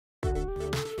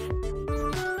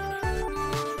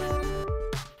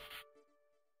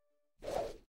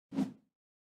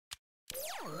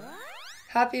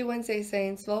Happy Wednesday,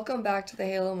 Saints. Welcome back to the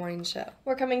Halo Morning Show.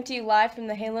 We're coming to you live from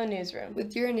the Halo newsroom.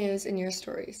 With your news and your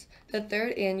stories. The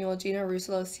third annual Gino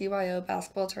Russolo CYO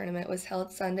basketball tournament was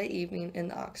held Sunday evening in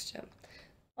the Ox Gym.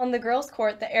 On the girls'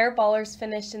 court, the Air Ballers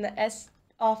finished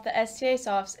off the STA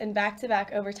Softs in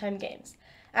back-to-back overtime games.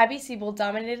 Abby Siebel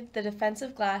dominated the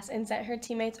defensive glass and sent her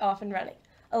teammates off and running.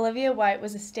 Olivia White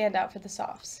was a standout for the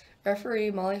Softs.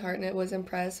 Referee Molly Hartnett was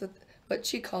impressed with what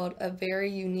she called a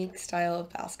very unique style of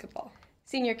basketball.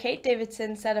 Senior Kate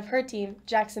Davidson said of her team,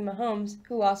 Jackson Mahomes,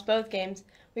 who lost both games,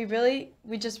 we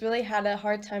just really had a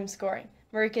hard time scoring.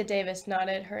 Marika Davis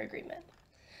nodded her agreement.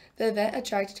 The event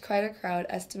attracted quite a crowd,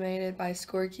 estimated by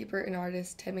scorekeeper and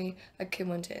artist Timmy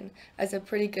Akinwinton as a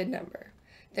pretty good number.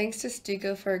 Thanks to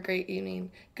Stuco for a great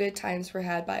evening. Good times were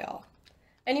had by all.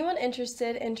 Anyone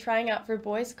interested in trying out for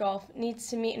boys golf needs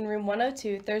to meet in room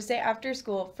 102 Thursday after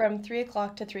school from 3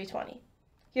 o'clock to 3:20.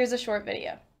 Here's a short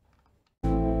video.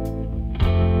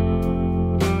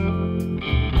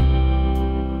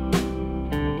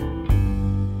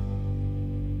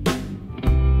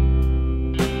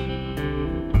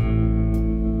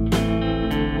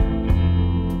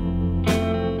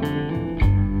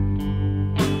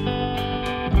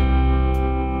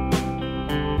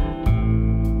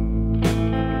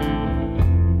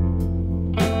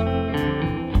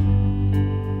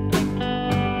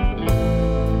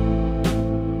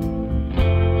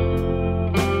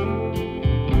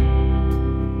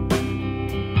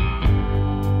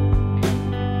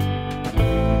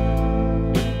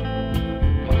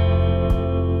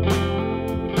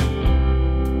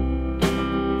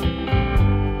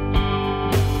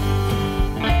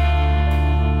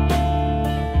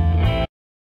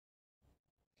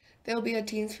 There will be a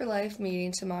Teens for Life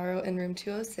meeting tomorrow in room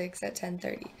 206 at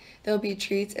 10:30. There will be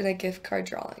treats and a gift card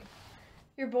drawing.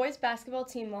 Your boys basketball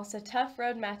team lost a tough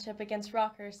road matchup against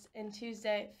Rockhurst in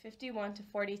Tuesday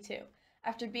 51-42.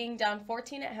 After being down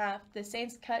 14 at half, the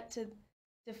Saints cut to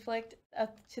deflect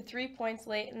to 3 points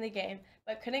late in the game,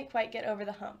 but couldn't quite get over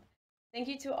the hump. Thank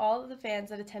you to all of the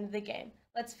fans that attended the game.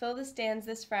 Let's fill the stands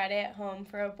this Friday at home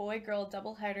for a boy-girl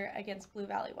doubleheader against Blue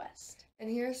Valley West. And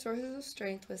here are Sources of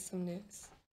Strength with some news.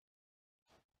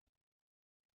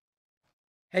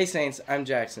 Hey Saints, I'm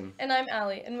Jackson. And I'm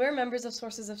Allie, and we're members of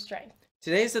Sources of Strength.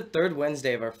 Today is the third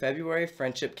Wednesday of our February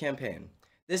Friendship Campaign.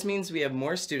 This means we have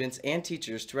more students and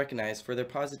teachers to recognize for their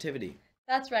positivity.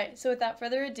 That's right, so without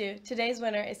further ado, today's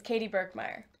winner is Katie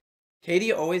Berkmeyer.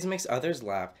 Katie always makes others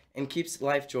laugh and keeps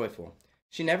life joyful.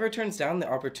 She never turns down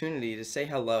the opportunity to say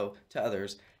hello to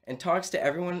others and talks to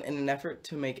everyone in an effort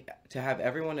to have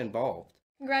everyone involved.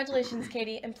 Congratulations,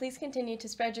 Katie, and please continue to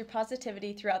spread your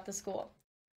positivity throughout the school.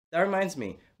 That reminds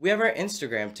me, we have our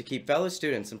Instagram to keep fellow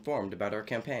students informed about our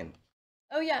campaign.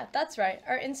 Oh yeah, that's right.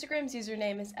 Our Instagram's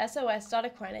username is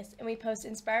sos.aquinas, and we post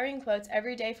inspiring quotes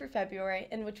every day for February,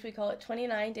 in which we call it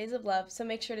 29 Days of Love, so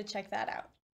make sure to check that out.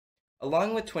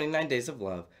 Along with 29 Days of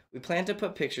Love, we plan to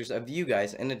put pictures of you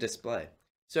guys in a display.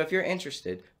 So if you're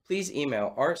interested, please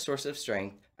email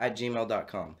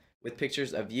artsourceofstrength@gmail.com with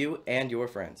pictures of you and your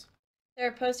friends. There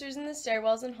are posters in the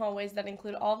stairwells and hallways that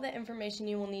include all of the information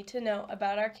you will need to know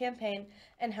about our campaign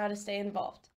and how to stay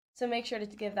involved, so make sure to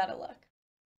give that a look.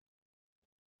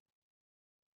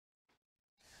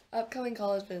 Upcoming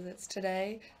college visits.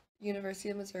 Today, University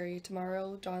of Missouri.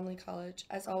 Tomorrow, Donley College.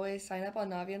 As always, sign up on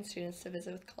Navian students to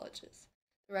visit with colleges.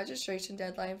 The registration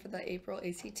deadline for the April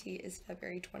ACT is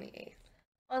February 28th.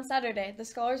 On Saturday, the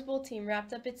Scholars Bowl team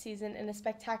wrapped up its season in a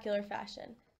spectacular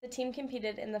fashion. The team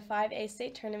competed in the 5A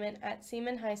state tournament at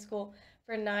Seaman High School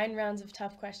for 9 rounds of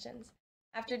tough questions.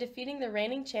 After defeating the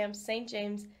reigning champs St.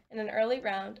 James in an early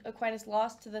round, Aquinas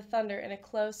lost to the Thunder in a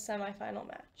close semifinal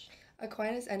match.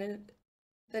 Aquinas ended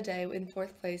the day in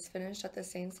 4th place, finished at the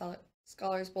St.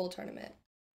 Scholars Bowl tournament.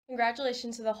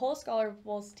 Congratulations to the whole Scholar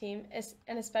Bowls team,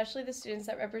 and especially the students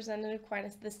that represented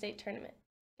Aquinas at the state tournament.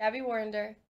 Gabby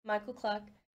Warrender, Michael Cluck,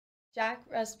 Jack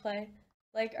Rusplay,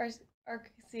 Blake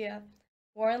Arcia,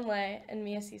 Warren Lay, and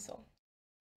Mia Cecil.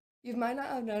 You might not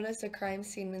have noticed a crime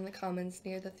scene in the commons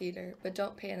near the theater, but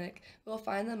don't panic. We'll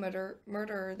find the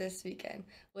murderer this weekend.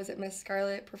 Was it Miss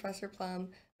Scarlet, Professor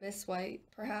Plum, Miss White,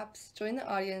 perhaps? Join the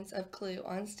audience of Clue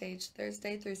on stage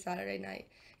Thursday through Saturday night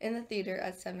in the theater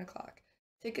at 7 o'clock.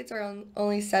 Tickets are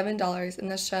only $7,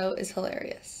 and the show is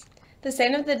hilarious. The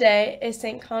saint of the day is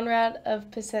St. Conrad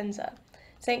of Piacenza.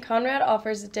 St. Conrad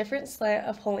offers a different slant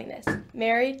of holiness.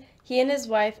 Married, he and his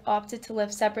wife opted to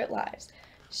live separate lives.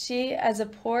 She as a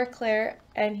poor Clare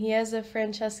and he as a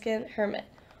Franciscan hermit.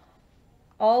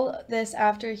 All this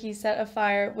after he set a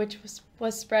fire which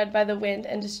was spread by the wind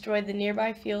and destroyed the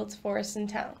nearby fields, forests, and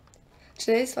town.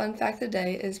 Today's fun fact of the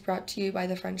day is brought to you by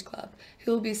the French Club,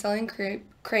 who will be selling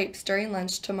crepes during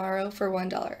lunch tomorrow for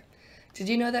 $1. Did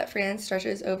you know that France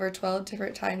stretches over 12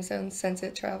 different time zones since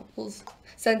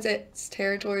its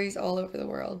territories all over the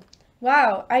world?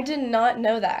 Wow, I did not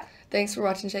know that. Thanks for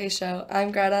watching today's show.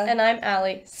 I'm Greta. And I'm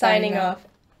Allie, signing off.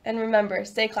 And remember,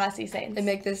 stay classy, Saints. And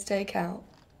make this day count.